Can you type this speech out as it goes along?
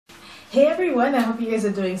Hey everyone, I hope you guys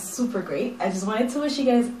are doing super great. I just wanted to wish you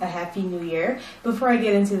guys a happy new year before I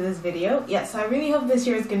get into this video. Yes, I really hope this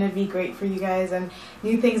year is going to be great for you guys and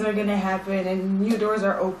new things are going to happen and new doors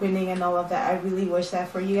are opening and all of that. I really wish that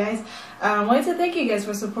for you guys. I wanted to thank you guys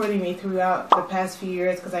for supporting me throughout the past few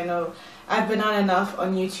years because I know I've been on enough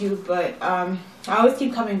on YouTube, but I always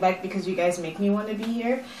keep coming back because you guys make me want to be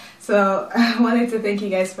here. So I wanted to thank you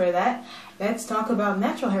guys for that. Let's talk about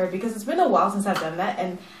natural hair because it's been a while since I've done that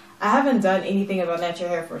and I haven't done anything about natural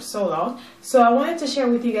hair for so long. So I wanted to share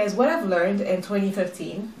with you guys what I've learned in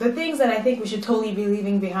 2015. The things that I think we should totally be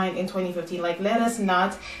leaving behind in 2015. Like, let us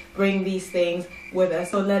not bring these things with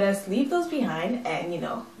us. So let us leave those behind and,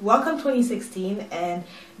 welcome 2016 and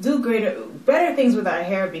do better things with our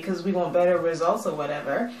hair because we want better results or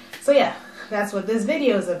whatever. So yeah, that's what this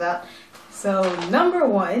video is about. So number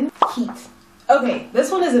one, heat. Okay,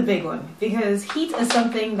 this one is a big one because heat is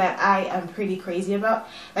something that I am pretty crazy about.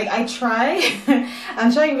 Like, I'm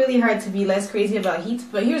trying really hard to be less crazy about heat,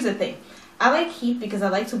 but here's the thing. I like heat because I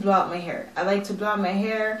like to blow out my hair. I like to blow out my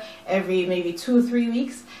hair every maybe 2 or 3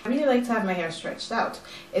 weeks. I really like to have my hair stretched out.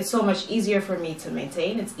 It's so much easier for me to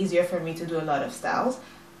maintain. It's easier for me to do a lot of styles.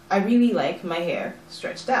 I really like my hair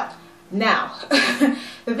stretched out. Now,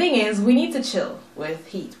 the thing is, we need to chill with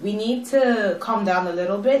heat. We need to calm down a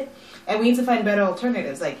little bit. And we need to find better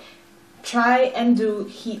alternatives. Like, try and do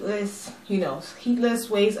heatless, heatless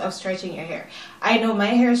ways of stretching your hair. I know my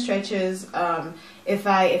hair stretches if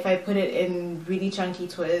I put it in really chunky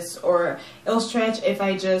twists, or it'll stretch if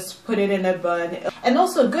I just put it in a bun. And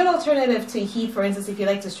also, a good alternative to heat, for instance, if you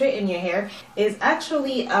like to straighten your hair, is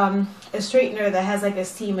actually a straightener that has like a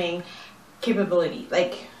steaming capability,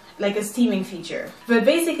 like a steaming feature. But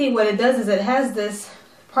basically what it does is it has this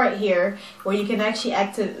part here where you can actually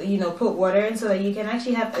put water in so that you can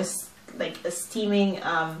actually have a steaming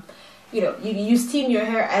you steam your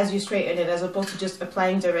hair as you straighten it as opposed to just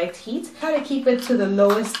applying direct heat. Try to keep it to the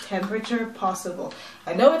lowest temperature possible.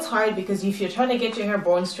 I know it's hard because if you're trying to get your hair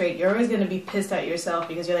bone straight, you're always going to be pissed at yourself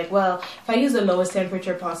because you're like, well, if I use the lowest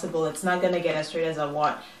temperature possible, it's not going to get as straight as I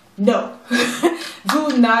want. No.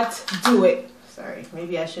 Do not do it. Sorry,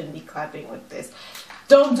 maybe I shouldn't be clapping with this.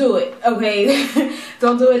 Don't do it, okay?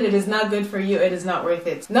 Don't do it. It is not good for you. It is not worth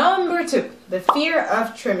it. Number 2, the fear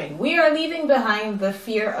of trimming. We are leaving behind the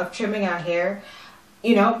fear of trimming our hair,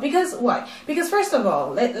 because why? Because first of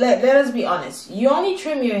all, let us be honest. You only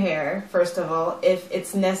trim your hair, first of all, if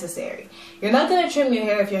it's necessary. You're not going to trim your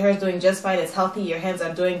hair if your hair is doing just fine, it's healthy, your hands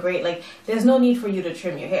are doing great. Like, there's no need for you to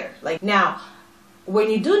trim your hair. Like, now,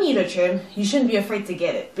 when you do need a trim, you shouldn't be afraid to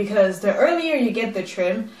get it because the earlier you get the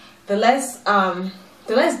trim, the less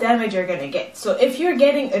damage you're gonna get. So if you're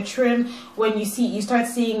getting a trim when you start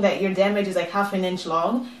seeing that your damage is like ½ an inch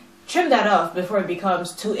long, trim that off before it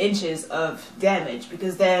becomes 2 inches of damage,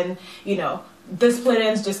 because then the split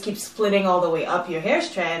ends just keep splitting all the way up your hair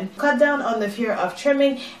strand. Cut down on the fear of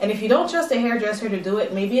trimming, and if you don't trust a hairdresser to do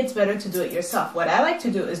it, maybe it's better to do it yourself. What I like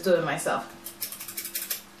to do is do it myself.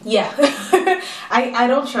 Yeah. I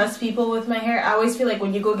don't trust people with my hair. I always feel like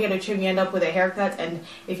when you go get a trim, you end up with a haircut, and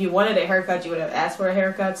if you wanted a haircut, you would have asked for a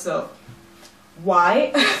haircut, so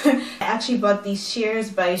why? I actually bought these shears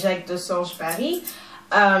by Jacques Dessange Paris.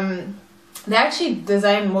 They're actually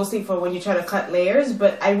designed mostly for when you try to cut layers,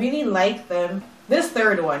 but I really like them. This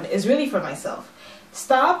third one is really for myself.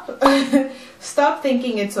 Stop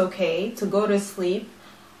thinking it's okay to go to sleep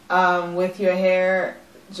with your hair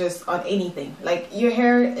just on anything. Like, your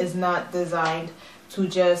hair is not designed to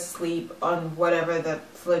just sleep on whatever the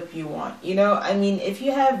flip you want. I mean, if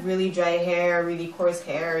you have really dry hair, really coarse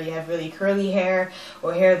hair, you have really curly hair,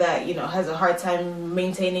 or hair that has a hard time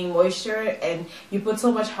maintaining moisture, and you put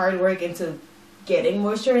so much hard work into getting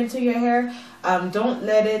moisture into your hair, don't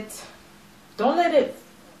let it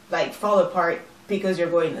like fall apart because you're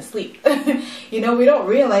going to sleep. We don't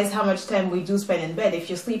realize how much time we do spend in bed. If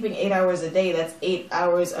you're sleeping 8 hours a day, that's 8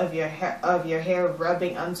 hours of your hair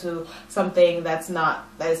rubbing onto something that it's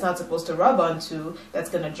not supposed to rub onto, that's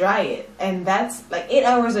gonna dry it. And that's like 8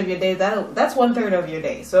 hours of your day. That's 1/3 of your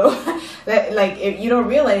day. So if you don't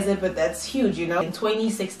realize it, but that's huge. In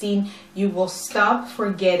 2016, you will stop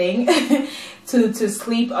forgetting to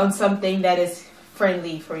sleep on something that is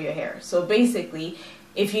friendly for your hair. So basically,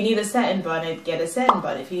 if you need a satin bonnet, get a satin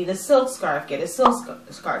bonnet. If you need a silk scarf, get a silk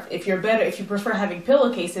scarf. If you prefer having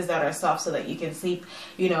pillowcases that are soft so that you can sleep,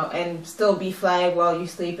 and still be fly while you're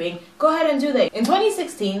sleeping, go ahead and do that. In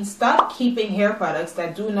 2016, stop keeping hair products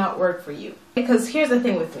that do not work for you. Because here's the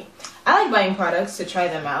thing with me. I like buying products to try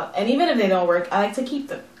them out, and even if they don't work, I like to keep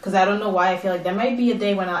them. Because I don't know why, I feel like there might be a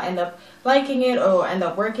day when I'll end up liking it or end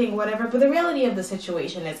up working, whatever. But the reality of the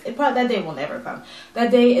situation is that day will never come.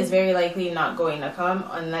 That day is very likely not going to come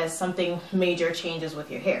unless something major changes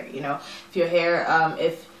with your hair. You know, if your hair,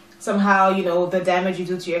 if somehow, you know, the damage you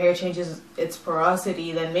do to your hair changes its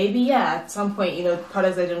porosity, then maybe, yeah, at some point, you know,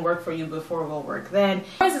 products that didn't work for you before will work then.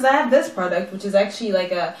 For instance, I have this product, which is actually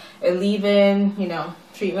like a leave-in, you know,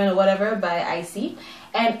 treatment or whatever by IC.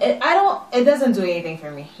 And it doesn't do anything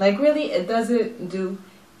for me. Like, really, it doesn't do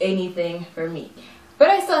anything for me. But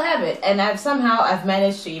I still have it, and I've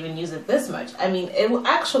managed to even use it this much. I mean, it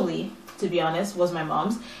actually, to be honest, was my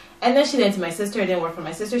mom's. And then she did it to my sister. It didn't work for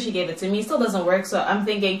my sister. She gave it to me. It still doesn't work. So I'm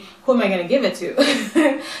thinking, who am I going to give it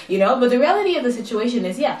to? You know? But the reality of the situation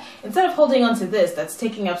is, yeah, instead of holding on to this that's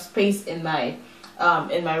taking up space in my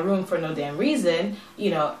room for no damn reason,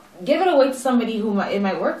 you know, give it away to somebody who it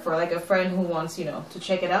might work for, like a friend who wants, you know, to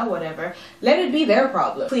check it out, whatever. Let it be their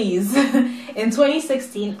problem. Please. In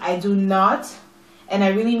 2016, I do not, and I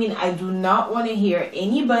really mean I do not want to hear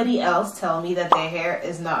anybody else tell me that their hair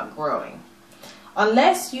is not growing.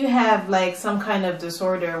 Unless you have like some kind of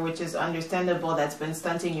disorder, which is understandable, that's been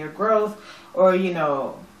stunting your growth or, you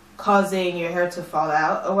know, causing your hair to fall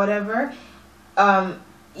out or whatever,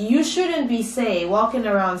 you shouldn't be walking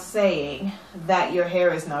around saying that your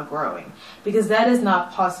hair is not growing, because that is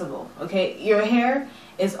not possible. Okay, your hair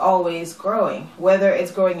is always growing, whether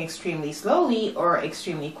it's growing extremely slowly or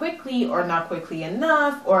extremely quickly or not quickly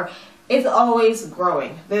enough, or it's always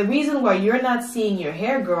growing. The reason why you're not seeing your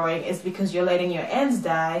hair growing is because you're letting your ends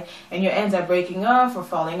die, and your ends are breaking off or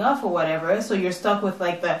falling off or whatever. So you're stuck with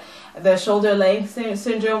like the shoulder length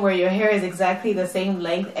syndrome, where your hair is exactly the same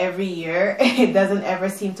length every year. It doesn't ever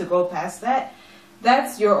seem to go past that.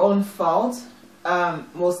 That's your own fault,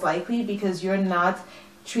 most likely, because you're not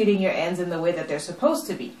treating your ends in the way that they're supposed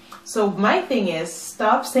to be. So my thing is,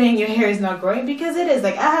 stop saying your hair is not growing, because it is.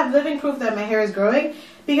 Like, I have living proof that my hair is growing,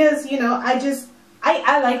 because, you know,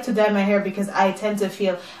 I like to dye my hair because I tend to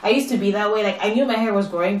feel, I used to be that way. Like, I knew my hair was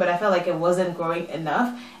growing, but I felt like it wasn't growing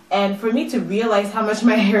enough. And for me to realize how much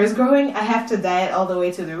my hair is growing, I have to dye it all the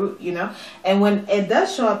way to the root, you know. And when it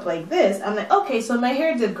does show up like this, I'm like, okay, so my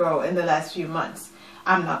hair did grow in the last few months.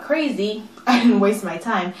 I'm not crazy. I didn't waste my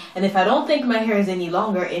time. And if I don't think my hair is any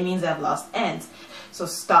longer, it means I've lost ends. So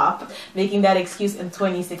stop making that excuse in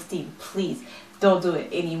 2016, please. Don't do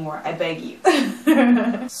it anymore, I beg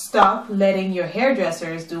you. Stop letting your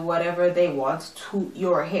hairdressers do whatever they want to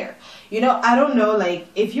your hair. You know, I don't know, like,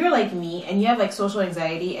 if you're like me and you have like social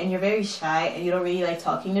anxiety and you're very shy and you don't really like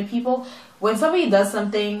talking to people, when somebody does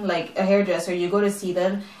something, like a hairdresser, you go to see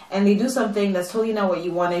them and they do something that's totally not what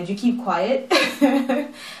you wanted, you keep quiet.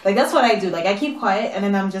 Like, that's what I do. Like, I keep quiet, and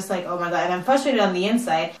then I'm just like, oh my god, and I'm frustrated on the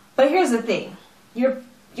inside. But here's the thing.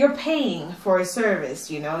 You're paying for a service,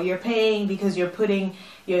 you know. You're paying because you're putting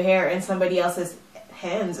your hair in somebody else's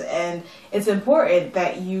hands, and it's important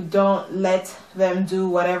that you don't let them do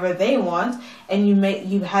whatever they want, and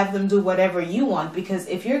you have them do whatever you want. Because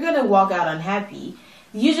if you're gonna walk out unhappy,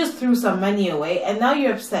 you just threw some money away and now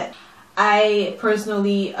you're upset. I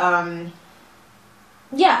personally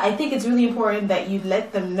yeah, I think it's really important that you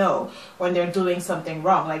let them know when they're doing something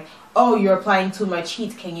wrong. Like, oh, you're applying too much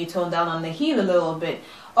heat, can you tone down on the heat a little bit?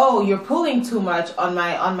 Oh, you're pulling too much on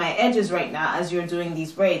my edges right now as you're doing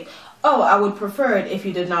these braids. Oh, I would prefer it if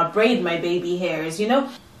you did not braid my baby hairs, you know?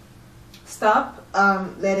 Stop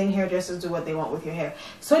letting hairdressers do what they want with your hair.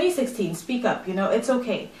 2016, speak up, you know, it's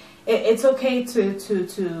okay. It's okay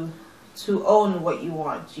to own what you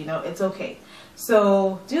want, you know, it's okay.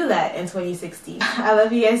 So do that in 2016. I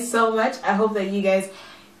love you guys so much. I hope that you guys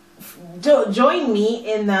join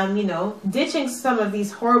me in you know, ditching some of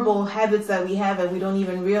these horrible habits that we have and we don't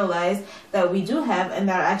even realize that we do have, and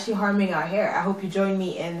that are actually harming our hair. I hope you join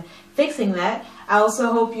me in fixing that. I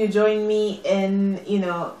also hope you join me in, you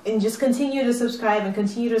know, and just continue to subscribe and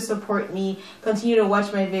continue to support me, continue to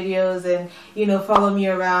watch my videos, and, you know, follow me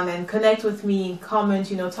around and connect with me, comment,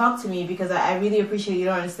 you know, talk to me, because I really appreciate, you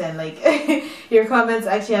don't understand, like, your comments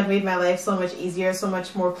actually have made my life so much easier, so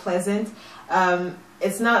much more pleasant.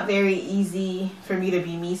 It's not very easy for me to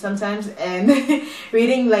be me sometimes, and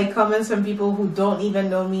reading like comments from people who don't even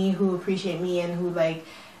know me, who appreciate me, and who like,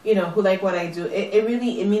 you know, who like what I do, it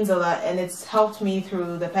really means a lot, and it's helped me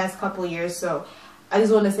through the past couple years. So I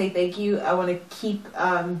just want to say thank you. I want to keep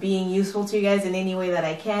being useful to you guys in any way that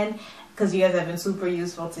I can, because you guys have been super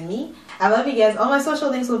useful to me. I love you guys. All my social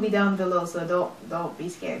links will be down below, so don't be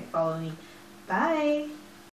scared. Follow me. Bye.